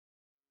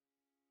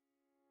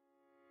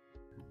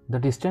the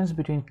distance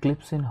between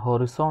clips in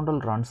horizontal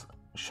runs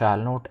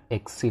shall not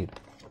exceed.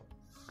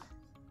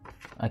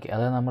 Okay,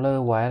 അതായത് നമ്മൾ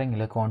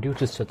വയറിങ്ങിൽ conduit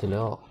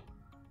സിസ്റ്റത്തിലോ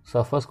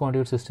surface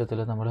conduit സിസ്റ്റത്തിൽ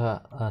നമ്മൾ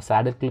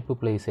saddle clip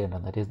place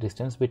ചെയ്യേണ്ടത്. That is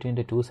distance between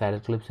the two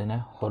saddle clips in A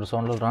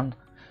horizontal run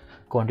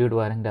conduit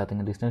വയറിങ്ങിൻ്റെ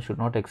അകത്ത് distance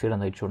should not exceed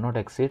എന്ന്. It should not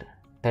exceed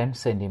 10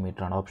 cm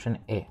ആണ്. Option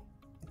A.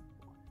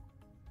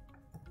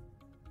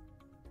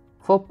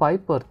 For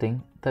pipe earthing,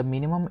 the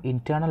minimum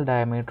internal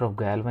diameter of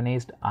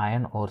galvanized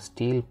iron or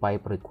steel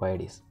pipe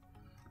required is.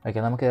 Okay,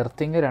 നമുക്ക്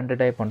earthing 2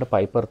 type ഉണ്ട്,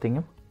 pipe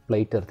എർത്തിങ്ങും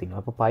plate എർത്തിങ്ങും.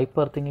 അപ്പോൾ pipe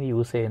എർത്തിങ്ങിന്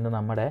use ചെയ്യുന്നത്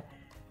നമ്മുടെ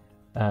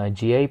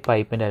GI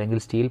പൈപ്പിൻ്റെ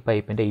അല്ലെങ്കിൽ steel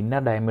പൈപ്പിൻ്റെ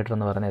inner diameter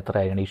എന്ന് പറയുന്നത് എത്ര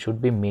ആയിരിക്കണം? It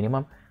should be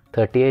minimum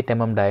 38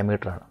 mm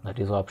diameter ആണ്.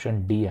 ദാറ്റ് ഈസ് ഓപ്ഷൻ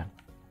ഡി ആണ്.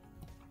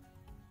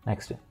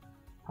 Next,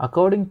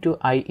 according to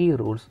IE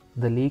rules,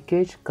 the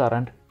leakage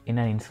current in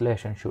an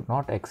insulation should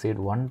not exceed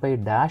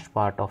 1/dash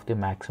part of the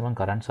maximum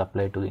current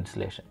supplied to the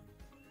insulation.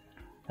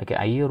 Okay,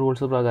 IE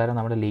rules പ്രകാരം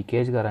നമ്മുടെ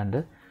leakage current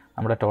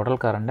നമ്മുടെ total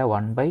current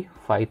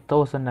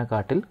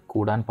 1/5000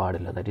 കൂടാൻ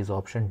പാടില്ല. That is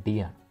option D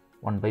ആണ്,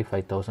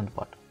 1/5000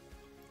 part.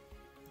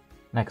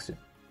 Next,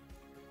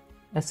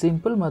 A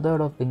simple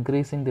method of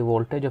increasing the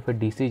voltage of A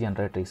DC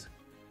generator is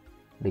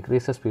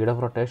decrease the speed of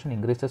rotation,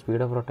 increase the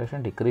speed of rotation,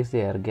 decrease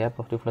the air gap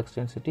of the flux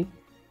density,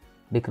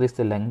 decrease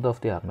the length of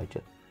the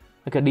armature.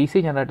 Okay, DC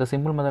generator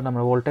simple method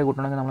നമ്മൾ voltage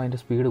കൂട്ടണമെങ്കിൽ നമ്മൾ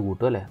അതിൻ്റെ speed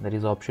കൂട്ടും അല്ലേ? That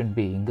is option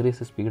B, increase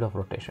the speed of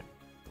rotation.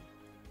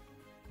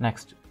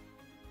 Next,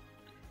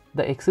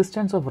 the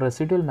existence of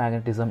residual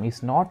magnetism is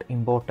not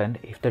important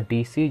if the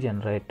DC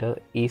generator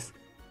is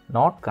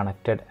not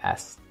connected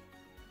as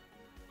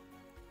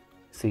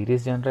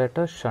series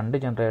generator, shunt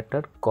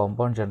generator,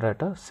 compound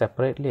generator,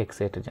 separately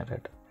excited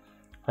generator.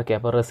 Okay,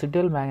 അപ്പോൾ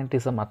residual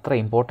magnetism അത്ര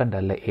important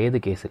അല്ല ഏത്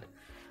കേസിൽ.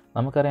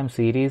 നമുക്കറിയാം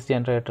series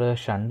generator,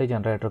 shunt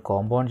generator,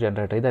 compound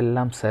generator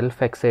ഇതെല്ലാം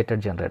self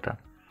excited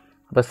ജനറേറ്ററാണ്.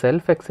 അപ്പോൾ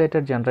self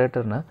excited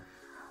ജനറേറ്ററിന്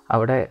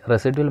അവിടെ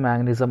residual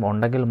magnetism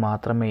ഉണ്ടെങ്കിൽ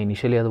മാത്രമേ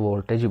ഇനിഷ്യലി അത്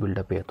വോൾട്ടേജ്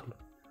ബിൽഡപ്പ് ചെയ്യത്തുള്ളൂ.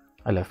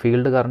 അല്ല,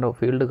 ഫീൽഡ്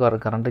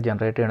കറണ്ട്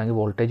ജനറേറ്റ് ചെയ്യണമെങ്കിൽ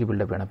വോൾട്ടേജ്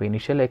ബിൽഡപ്പ് ചെയ്യണം. അപ്പോൾ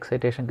ഇനിഷ്യൽ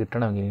എക്സൈറ്റേഷൻ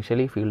കിട്ടണമെങ്കിൽ,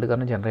 ഇനിഷ്യലി ഫീൽഡ്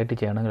കറണ്ട് ജനറേറ്റ്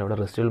ചെയ്യണമെങ്കിൽ അവിടെ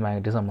റെസിഡ്യുവൽ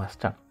മാഗ്നറ്റിസം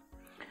മസ്റ്റാണ്.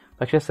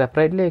 പക്ഷേ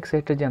സെപ്പറേറ്റ്ലി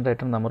എക്സൈറ്റഡ്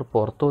ജനറേറ്റർ നമ്മൾ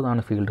പുറത്തു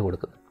നിന്നാണ് ഫീൽഡ്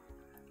കൊടുക്കുന്നത്.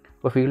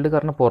 അപ്പോൾ ഫീൽഡ്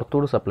കറണ്ട്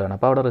പുറത്തുകൂടി സപ്ലൈ ആണ്.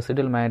 അപ്പോൾ അവിടെ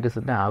റെസിഡ്യുവൽ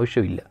മാഗ്നറ്റിസത്തിന്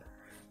ആവശ്യമില്ല.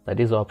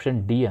 ദാറ്റ് ഈസ് ഓപ്ഷൻ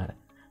ഡി ആണ്.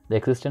 The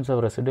existence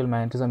of residual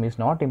magnetism is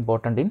not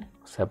important in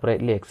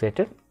separately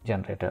excited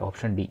generator.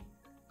 Option D.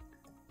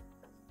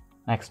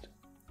 Next,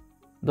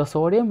 the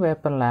sodium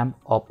vapor lamp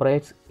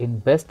operates in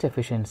best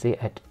efficiency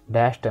at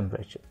dash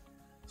temperature.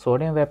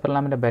 Sodium vapour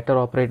ലാമ്പിൻ്റെ better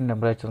operating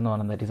temperature എന്ന്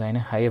പറയുന്നത് that is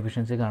അതിന് high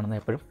efficiency കാണുന്നത്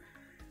എപ്പോഴും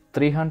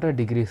 300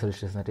 degree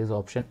Celsius. That is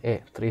option A,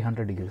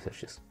 300 degree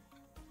Celsius.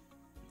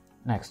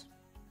 Next,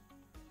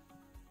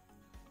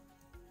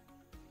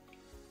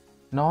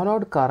 no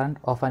load current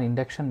of an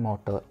induction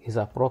motor is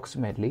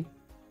approximately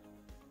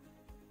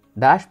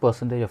dash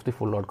percentage of the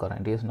full load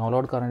current. Is no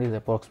load current is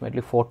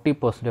approximately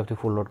 40% of the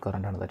full load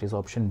current, and that is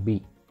option B.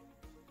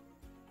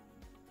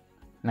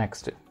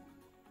 Next,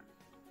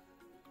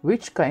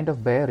 which kind of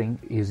bearing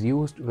is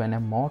used when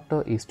a motor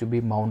is to be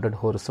mounted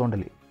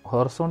horizontally?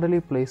 Horizontally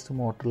placed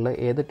motoril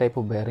ഏത് type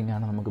of bearing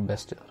ആണ് നമുക്ക്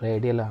best?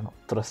 Radial ആണോ,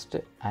 thrust,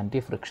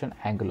 anti friction,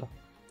 angular?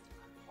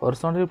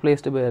 Horizontally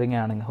placed bearing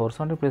ആണെങ്കിൽ,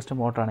 horizontally placed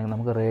motor ആണെങ്കിൽ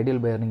നമുക്ക് radial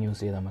bearing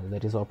use ചെയ്താൽ മതി.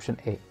 That is option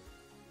A.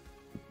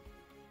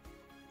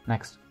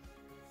 Next,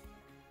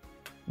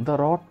 the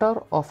rotor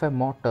of a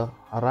motor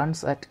runs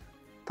at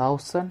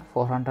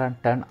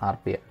 1410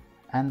 rpm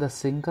and the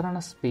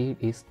synchronous speed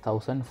is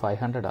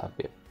 1500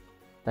 rpm.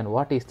 Then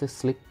what is the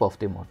slip of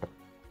the motor?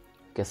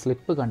 Okay,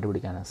 slip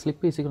കണ്ടുപിടിക്കാനാണ്.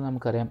 Slip is equal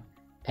നമുക്കറിയാം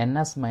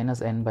ns minus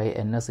n by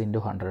ns into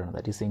 100 ആണ്.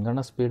 That is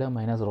synchronous speed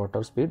minus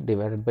rotor speed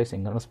divided by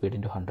synchronous speed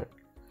into 100.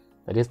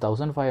 That is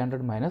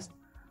 1500 minus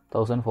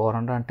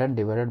 1410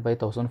 divided by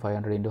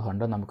 1500 into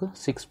 100 നമുക്ക്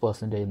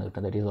 6% എന്ന്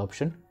കിട്ടും. That is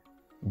option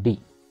D,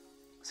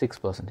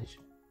 6%.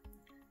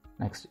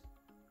 Next,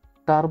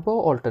 turbo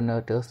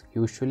alternators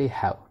usually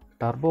have.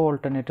 Turbo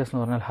alternators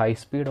എന്ന് പറഞ്ഞാൽ high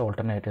speed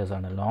alternators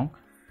ആണ്. Long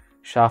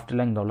shaft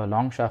length ഉള്ള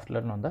long shaft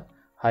length ഉണ്ട്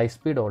high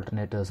speed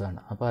alternators ആണ്.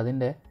 അപ്പോൾ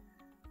അതിൻ്റെ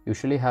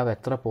യൂഷ്വലി ഹാവ്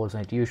എത്ര പോൾസ്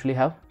ആയിട്ട്? യൂഷ്വലി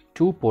ഹാവ്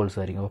 2 poles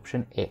ആയിരിക്കും.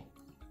 Option A.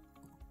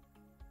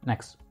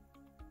 Next,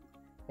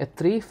 A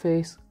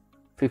 3-phase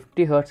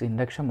 50 Hz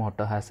induction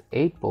motor has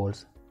 8 poles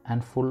and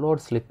full load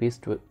slip is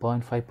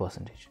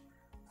 2.5%.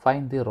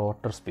 Find the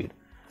rotor speed.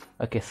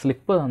 Okay,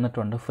 slip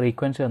തന്നിട്ടുണ്ട്,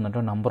 frequency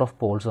തന്നിട്ടുണ്ട്, number of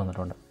Paul's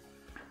തന്നിട്ടുണ്ട്.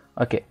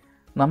 Okay,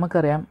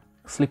 നമുക്കറിയാം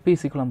slip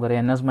is equal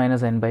നമുക്കറിയാം ns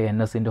minus n by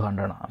ns into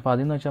 100 ആണ്. അപ്പോൾ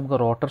അതിൽ നിന്ന് വെച്ചാൽ നമുക്ക്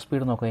റോട്ടർ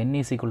സ്പീഡ് നോക്കാം. n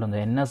is equal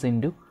ns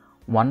into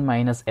 1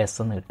 minus s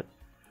എന്ന് കിട്ടും.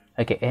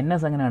 ഓക്കെ,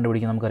 ns എങ്ങനെ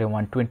കണ്ടുപിടിക്കും? നമുക്കറിയാം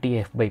 120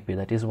 f/p.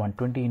 That is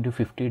 120 into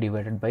 50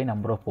 divided by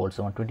number of Paul's.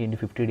 120 into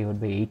 50 divide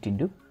by 8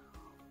 into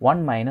 1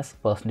 minus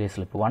percentage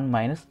slip. 1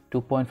 minus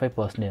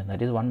 2.5%.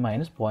 That is 1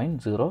 minus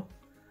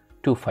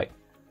 0.025.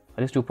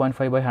 That is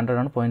 2.5 by 100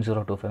 ആണ്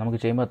 0.025. നമുക്ക്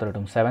ചെയ്യുമ്പോൾ എത്ര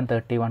കിട്ടും?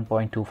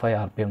 731.25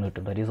 rpm എന്ന്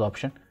കിട്ടും. That is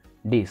option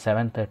D,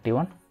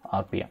 731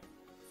 rpm.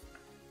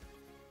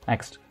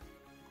 Next,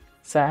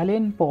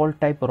 salient pole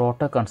type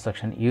rotor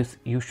construction is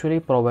usually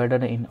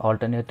provided in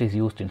alternate is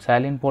used in.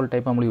 salient pole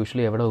type നമ്മൾ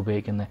usually എവിടെ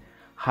ഉപയോഗിക്കുന്നത്?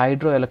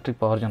 Hydro electric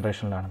power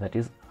ജനറേഷനിലാണ്. That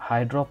is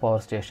hydropower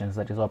stations,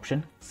 that is option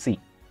C.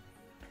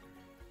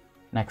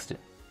 Next,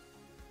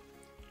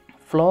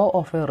 flow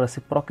of a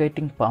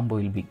reciprocating pump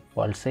will be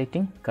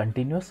pulsating,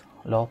 continuous,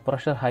 low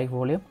pressure, high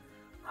volume,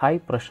 high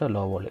pressure,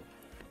 low volume.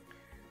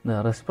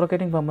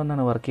 Reciprocating pump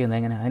എന്നാണ് work ചെയ്യുന്നത്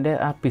എങ്ങനെ, അതിൻ്റെ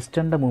ആ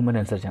പിസ്റ്റണിൻ്റെ movement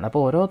അനുസരിച്ചാണ്.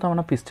 അപ്പോൾ ഓരോ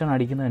തവണ piston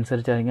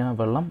അടിക്കുന്നതനുസരിച്ചായിരിക്കും ആ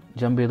വെള്ളം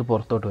ജമ്പ് ചെയ്ത്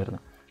പുറത്തോട്ട്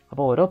വരുന്നത്.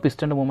 അപ്പോൾ ഓരോ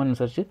പിസ്റ്റണിൻ്റെ മൂവ്മെൻറ്റ്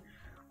അനുസരിച്ച്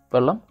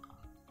വെള്ളം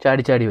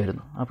ചാടി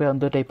വരുന്നു. അപ്പോൾ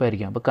എന്തോ ടൈപ്പ്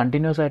ആയിരിക്കും. അപ്പോൾ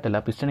കണ്ടിന്യൂസ് ആയിട്ടല്ല,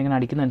 പിസ്റ്റൺ ഇങ്ങനെ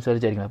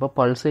അടിക്കുന്നതനുസരിച്ചായിരിക്കും. അപ്പോൾ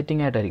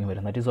പൾസേറ്റിംഗ് ആയിട്ടായിരിക്കും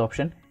വരുന്നത്. That is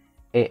option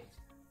A.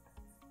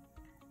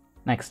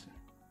 Next,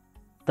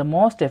 the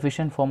most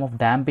efficient form of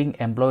damping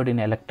employed in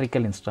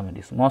electrical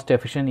instrument is. Most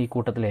efficient ഈ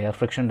കൂട്ടത്തിൽ എയർ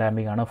ഫ്രിക്ഷൻ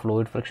ഡാമ്പിംഗ് ആണ്,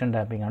 ഫ്ലൂയിഡ് ഫ്രിക്ഷൻ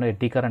ഡാമ്പിംഗ് ആണ്,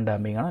 എഡി കറന്റ്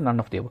ഡാമ്പിംഗ് ആണ്, none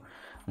of the above.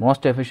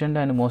 Most efficient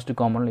and most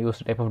commonly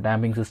used type of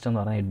damping system എന്ന്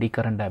പറഞ്ഞാൽ AD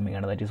current damping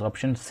ആണ്. That is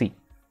option C.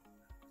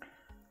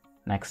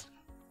 Next,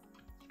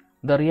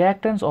 the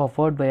reactance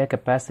offered by a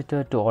capacitor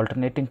to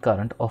alternating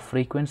current of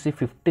frequency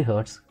 50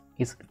 Hz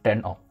is 10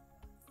 ohm.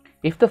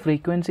 If the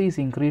frequency is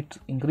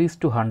increased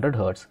to 100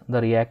 Hz,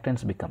 the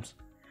reactance becomes,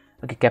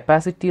 okay,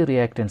 capacity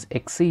reactance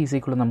XC is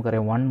equal to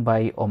നമുക്കറിയാം 1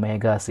 by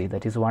omega C,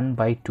 that is 1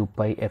 by 2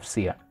 pi FC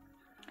ആണ്.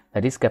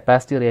 That is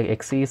capacity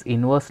XC is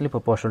inversely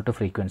proportional to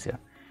frequency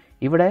ആണ്.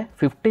 ഇവിടെ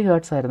 50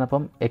 Hz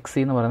ആയിരുന്നപ്പം XC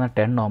എന്ന് പറയുന്നത്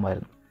 10 ohm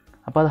ആയിരുന്നു.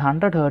 അപ്പോൾ അത്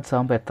 100 Hz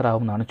ആകുമ്പോൾ എത്ര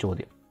ആവും എന്നാണ്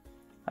ചോദ്യം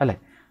അല്ലേ.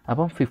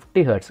 അപ്പം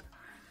 50 Hz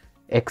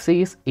XC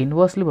is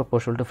inversely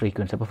proportional to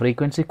frequency. അപ്പോൾ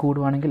ഫ്രീക്വൻസി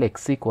കൂടുവാണെങ്കിൽ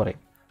XC കുറയും.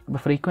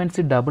 അപ്പോൾ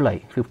ഫ്രീക്വൻസി ഡബിളായി,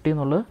 50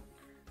 എന്നുള്ളത്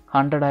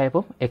 100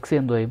 ആയപ്പോൾ XC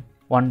എന്തുമായും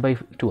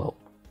 1/2 ആവും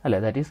അല്ലേ.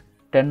 ദാറ്റ് ഈസ്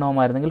 10 ohm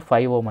ആയിരുന്നെങ്കിൽ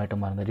 5 ohm ആയിട്ട്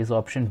മാറും. That is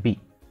option B,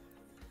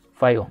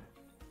 5 ohm.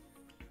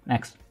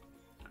 Next,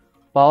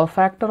 power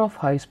factor of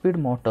high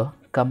speed motor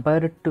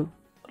compared to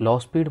low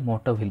speed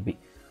motor will be.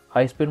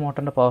 High speed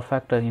മോട്ടറിൻ്റെ power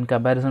factor in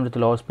comparison with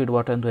low speed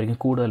motor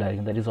എന്തായിരിക്കും,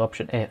 കൂടുതലായിരിക്കും. That is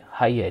option A,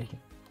 high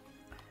ആയിരിക്കും.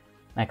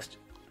 Next,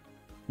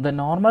 the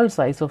normal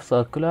size of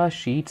circular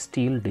sheet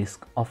steel disc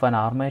of an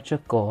armature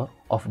core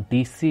of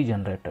DC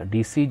generator.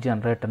 DC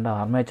generatorൻ്റെ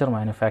armature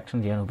manufacture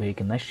ചെയ്യാൻ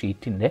ഉപയോഗിക്കുന്ന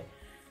ഷീറ്റിൻ്റെ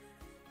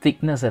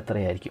thickness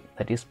എത്രയായിരിക്കും?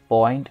 That is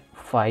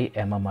 0.5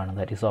 mm ആണ്.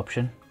 That is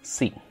option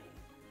C.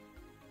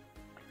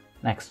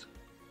 Next,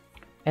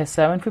 A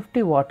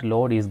 750 watt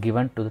load is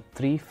given to the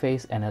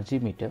 3-phase energy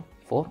meter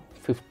for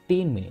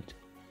 15 minutes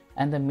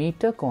and the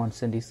meter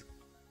constant is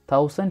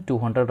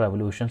 1200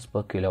 revolutions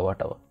per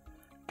kilowatt hour.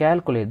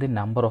 Calculate the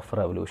number of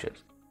revolutions.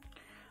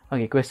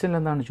 Okay, ക്വസ്റ്റ്യനിൽ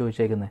എന്താണ്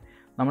ചോദിച്ചേക്കുന്നത്,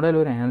 നമ്മുടെ കയ്യിൽ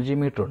ഒരു energy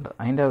meter ഉണ്ട്,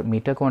 അതിൻ്റെ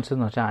metre constant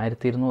എന്ന് വെച്ചാൽ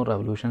 1200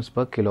 revolutions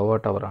per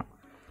kilowatt അവർ ആണ്.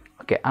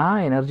 ഓക്കെ, ആ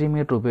എനർജി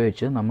മീറ്റർ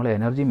ഉപയോഗിച്ച് നമ്മൾ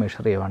എനർജി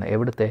മെഷർ ചെയ്യുവാണ്.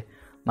 എവിടുത്തെ,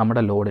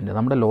 നമ്മുടെ ലോഡിൻ്റെ.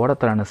 നമ്മുടെ ലോഡ്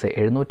എത്രയാണ്?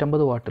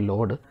 750 വാട്ട്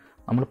ലോഡ്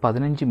നമ്മൾ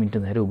 15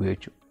 മിനിറ്റ് നേരം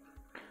ഉപയോഗിച്ചു.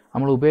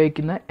 നമ്മൾ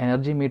ഉപയോഗിക്കുന്ന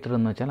എനർജി മീറ്റർ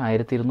എന്ന് വെച്ചാൽ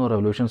 1200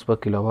 റെവല്യൂഷൻസ് പെർ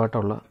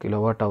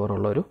കിലോവാട്ട് അവർ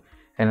ഉള്ള ഒരു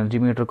എനർജി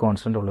മീറ്റർ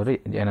കോൺസ്റ്റൻ്റ് ഉള്ളൊരു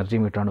എനർജി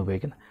മീറ്ററാണ്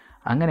ഉപയോഗിക്കുന്നത്.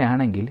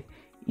 അങ്ങനെയാണെങ്കിൽ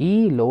ഈ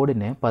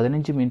ലോഡിനെ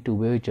 15 മിനിറ്റ്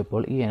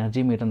ഉപയോഗിച്ചപ്പോൾ ഈ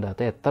എനർജി മീറ്ററിൻ്റെ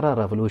അകത്ത് എത്ര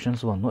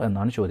റെവല്യൂഷൻസ് വന്നു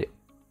എന്നാണ് ചോദ്യം.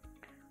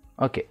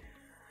 ഓക്കെ,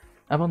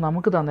 അപ്പോൾ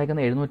നമുക്ക്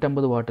തന്നേക്കുന്ന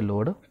 750 വാട്ട്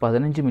ലോഡ്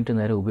 15 മിനിറ്റ്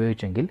നേരം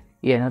ഉപയോഗിച്ചെങ്കിൽ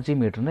ഈ എനർജി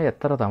മീറ്ററിൻ്റെ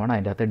എത്ര തവണ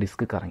അതിൻ്റെ അകത്ത്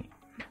ഡിസ്ക് കറങ്ങി.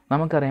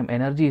 നമുക്കറിയാം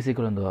എനർജി ഈസ്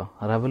ഈക്വൽ എന്തുവാ,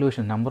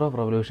 revolution, number of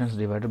revolutions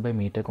divided by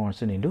metre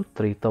constant into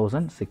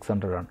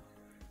 3600 ആണ്.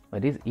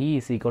 That is E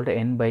is equal to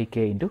N/K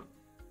into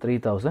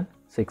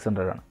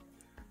 3600 ആണ്.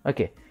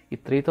 ഓക്കെ, ഈ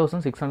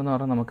 3600 എന്ന്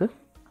പറഞ്ഞാൽ നമുക്ക്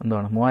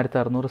എന്താണ്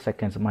 3600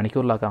 സെക്കൻഡ്സ്,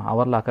 മണിക്കൂറിലാക്കാം,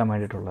 അവറിലാക്കാൻ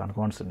വേണ്ടിയിട്ടുള്ളതാണ്,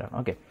 കോൺസ്റ്റൻ്റ് ആണ്.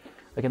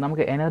 ഓക്കെ,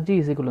 നമുക്ക് എനർജി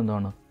ഈസ് ഈക്വൽ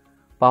എന്താണ്,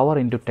 power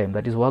into time,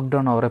 that is work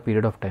done over A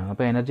period of time.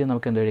 അപ്പോൾ എനർജി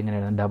നമുക്ക് എന്ത് ഇങ്ങനെ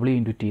എഴുതാം,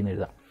 W/T എന്ന്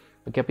എഴുതാം.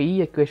 ഓക്കെ, അപ്പോൾ ഈ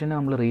എക്വേഷനെ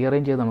നമ്മൾ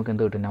റീഅറേഞ്ച് ചെയ്ത് നമുക്ക്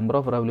എന്ത് കിട്ടും, number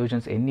of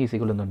revolutions N is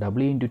equal എന്താണ്,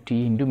 W/T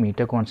into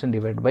metre constant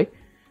divide by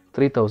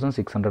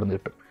 3600 എന്ന്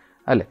കിട്ടും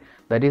അല്ലേ.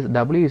 That is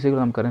W is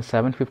equal നമുക്കറിയാം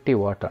 750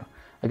 വാട്ടാണ്.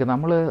 ഓക്കെ,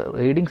 നമ്മൾ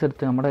റീഡിങ്സ്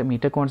എടുത്ത് നമ്മുടെ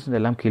മീറ്റർ കോൺസ്റ്റന്റ്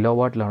എല്ലാം കിലോ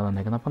വാട്ടിലാണ്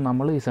തന്നേക്കുന്നത്. അപ്പോൾ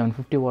നമ്മൾ ഈ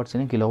 750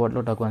 വാട്ട്സിനെ കിലോ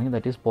വാട്ടിലോട്ട് ആക്കുകയാണെങ്കിൽ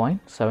ദാറ്റ് ഈസ്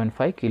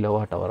 0.75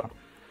 കിലോവാട്ട് അവർ ആണ്.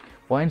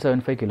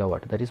 0.75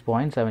 kilowatt, that is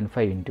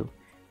 0.75 into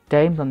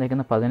time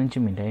തന്നേക്കുന്ന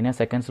 15 minute, അതിനെ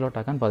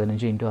സെക്കൻഡ്സിലോട്ടാക്കാൻ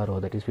 15 into 60,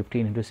 that is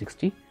 15 into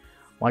 60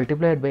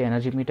 multiplied by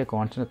energy meter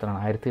constant എത്രയാണ്,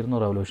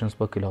 1200 revolutions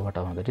per kilowatt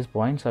our. That is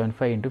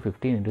 0.75 into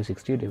 15 into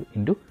 60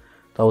 into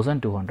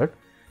 1200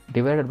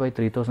 divided by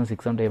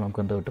 3600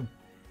 നമുക്ക് എന്ത് കിട്ടും,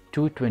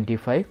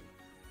 225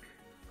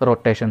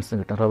 റൊട്ടേഷൻസ്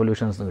കിട്ടും,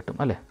 revolutions കിട്ടും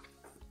അല്ലേ.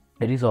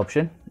 That is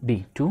option D,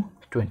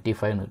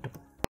 225 എന്ന് കിട്ടും.